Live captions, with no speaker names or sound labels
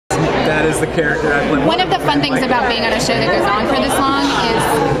that is the character I play. One of the fun things about being on a show that goes on for this long is,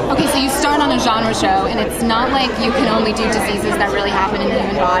 okay, so you start on a genre show, and it's not like you can only do diseases that really happen in the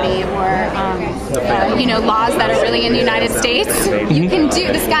human body, or laws that are really in the United States. You can do,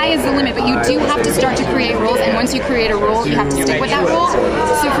 the sky is the limit, but you do have to start to create rules, and once you create a rule, you have to stick with that rule.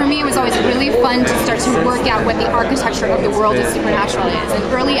 So for me, it was always really fun to start to work out what the architecture of the world of Supernatural is. In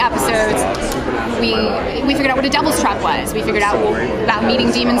early episodes, we figured out what a devil's trap was. We figured out about meeting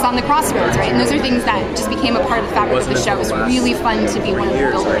demons on the crossroads, right? And those are things that just became a part of the fabric of the show. It was really fun to be one of the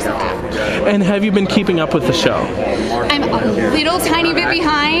builders of that. And have you been keeping up with the show? I'm a little tiny bit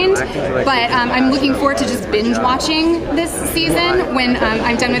behind, but I'm looking forward to just binge watching this season when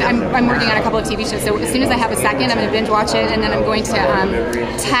I'm done with. I'm working on a couple of TV shows, so as soon as I have a second, I'm going to binge watch it, and then I'm going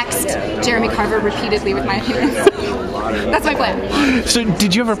to text Jeremy Carver repeatedly with my opinions. That's my plan. So,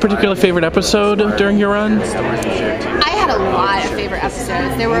 did you have a particular favorite episode during your run? I had a lot of favorite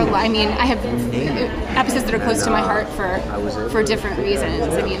episodes. There were, I have episodes that are close to my heart for different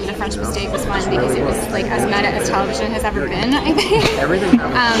reasons. I mean, The French Mistake was fun because it was like as meta as television has ever been, I think.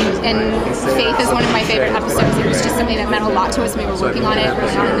 And Faith is one of my favorite episodes. It was just something that meant a lot to us when we were working on it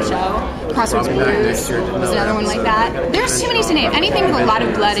early on in the show. Crossroads Blues was another one like that. There's too many to name. Anything with a lot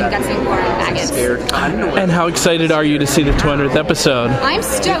of blood and guts and gore and maggots. And how excited are you to see the 200th episode? I'm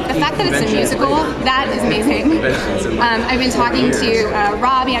stoked. The fact that it's a musical, that is amazing. I've been talking to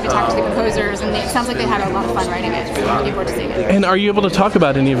Robbie, I've been talking to the composers, and it sounds like they had a lot of fun writing it. So I'm looking forward to seeing it. And are you able to talk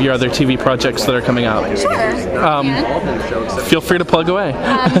about any of your other TV projects that are coming out? Sure. Feel free to plug away.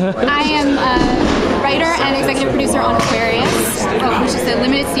 I am a writer and executive producer on Aquarius, which is a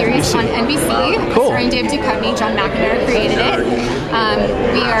limited series on NBC. Cool. Starring David Duchovny. John McNamara created it.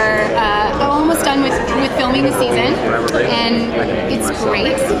 We are almost done with filming the season, and it's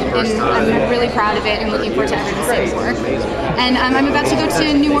great, and I'm really proud of it and looking forward to everyone seeing work. And I'm about to go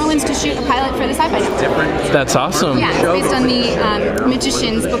to New Orleans to shoot a pilot for the Sci-Fi Network. That's awesome. Yeah, it's based on the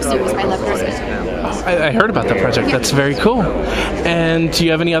Magicians book series by Lev Grossman. I heard about that project. Yeah. That's very cool. And do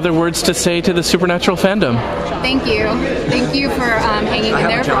you have any other words to say to the Supernatural fandom? Thank you. Thank you for hanging in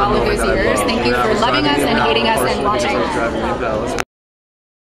there for all of those years. Thank you for loving us and hating us and watching.